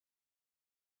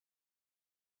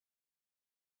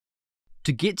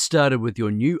To get started with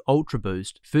your new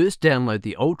Ultraboost, first download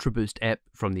the Ultraboost app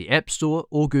from the App Store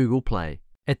or Google Play.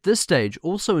 At this stage,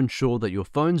 also ensure that your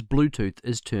phone's Bluetooth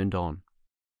is turned on.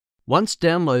 Once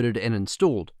downloaded and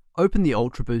installed, open the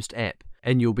Ultraboost app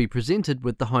and you'll be presented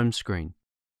with the home screen.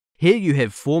 Here you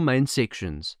have four main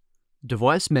sections: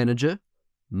 Device Manager,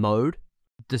 Mode,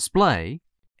 Display,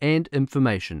 and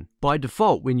Information. By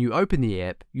default, when you open the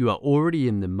app, you are already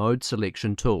in the Mode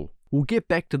selection tool. We'll get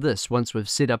back to this once we've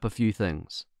set up a few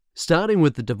things. Starting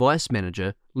with the Device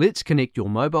Manager, let's connect your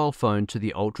mobile phone to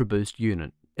the Ultraboost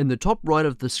unit. In the top right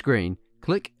of the screen,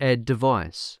 click Add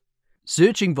Device.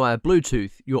 Searching via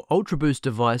Bluetooth, your Ultraboost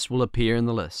device will appear in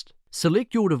the list.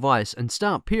 Select your device and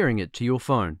start pairing it to your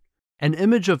phone. An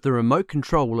image of the remote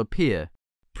control will appear.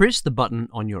 Press the button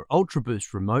on your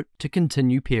Ultraboost remote to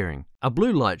continue pairing. A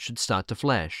blue light should start to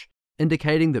flash,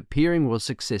 indicating that pairing was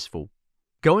successful.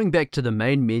 Going back to the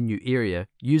main menu area,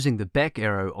 using the back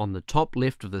arrow on the top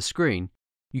left of the screen,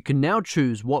 you can now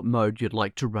choose what mode you'd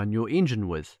like to run your engine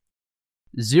with.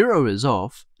 0 is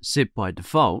off, set by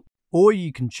default, or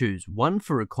you can choose 1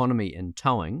 for economy and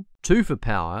towing, 2 for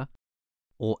power,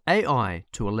 or AI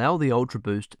to allow the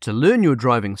Ultraboost to learn your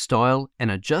driving style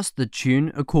and adjust the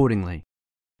tune accordingly.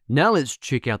 Now let's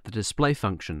check out the display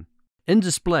function. In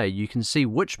display, you can see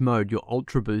which mode your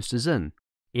Ultraboost is in: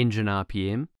 engine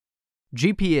RPM,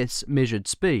 GPS measured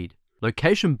speed,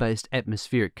 location-based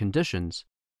atmospheric conditions,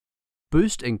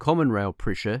 boost and common rail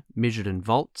pressure measured in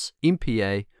volts,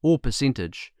 MPa, or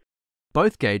percentage.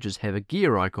 Both gauges have a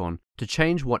gear icon to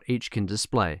change what each can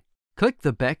display. Click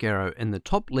the back arrow in the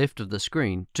top left of the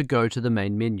screen to go to the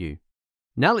main menu.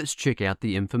 Now let's check out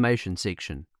the information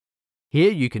section.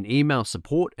 Here you can email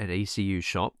support at ECU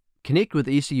SHOP, connect with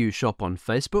ECU SHOP on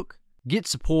Facebook, get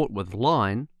support with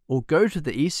Line, or go to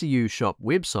the ECU SHOP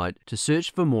website to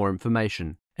search for more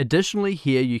information. Additionally,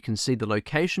 here you can see the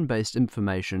location-based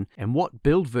information and what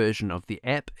build version of the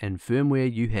app and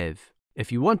firmware you have. If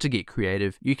you want to get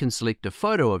creative, you can select a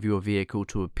photo of your vehicle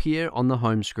to appear on the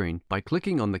home screen by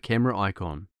clicking on the camera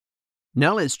icon.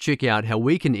 Now let's check out how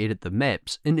we can edit the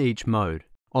maps in each mode.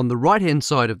 On the right-hand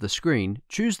side of the screen,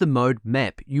 choose the mode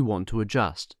map you want to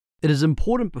adjust. It is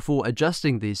important before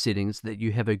adjusting these settings that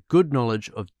you have a good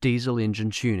knowledge of diesel engine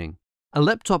tuning. A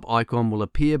laptop icon will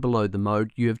appear below the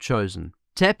mode you have chosen.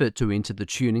 Tap it to enter the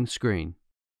tuning screen.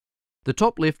 The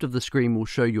top left of the screen will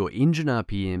show your engine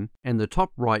RPM and the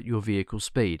top right your vehicle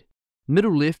speed.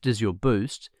 Middle left is your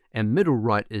boost and middle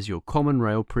right is your common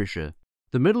rail pressure.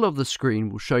 The middle of the screen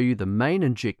will show you the main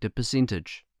injector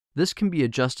percentage. This can be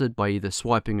adjusted by either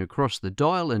swiping across the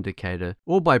dial indicator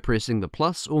or by pressing the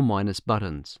plus or minus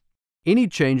buttons. Any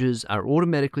changes are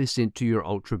automatically sent to your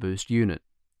Ultraboost unit.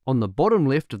 On the bottom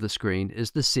left of the screen is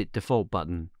the Set Default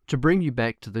button to bring you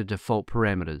back to the default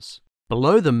parameters.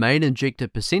 Below the main injector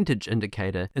percentage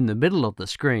indicator in the middle of the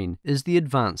screen is the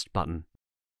Advanced button.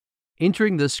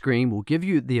 Entering this screen will give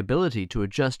you the ability to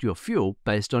adjust your fuel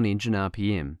based on engine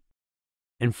RPM.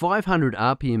 In 500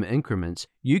 RPM increments,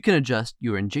 you can adjust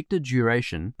your injector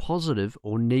duration positive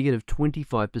or negative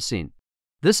 25%.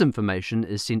 This information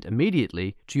is sent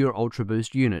immediately to your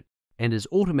Ultraboost unit and is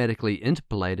automatically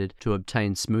interpolated to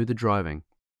obtain smoother driving.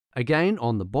 Again,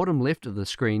 on the bottom left of the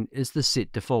screen is the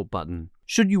Set Default button,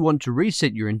 should you want to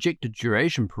reset your injector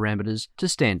duration parameters to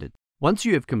standard. Once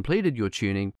you have completed your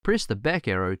tuning, press the back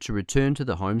arrow to return to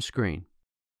the home screen.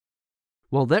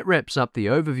 Well, that wraps up the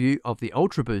overview of the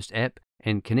Ultraboost app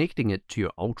and connecting it to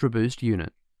your Ultraboost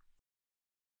unit.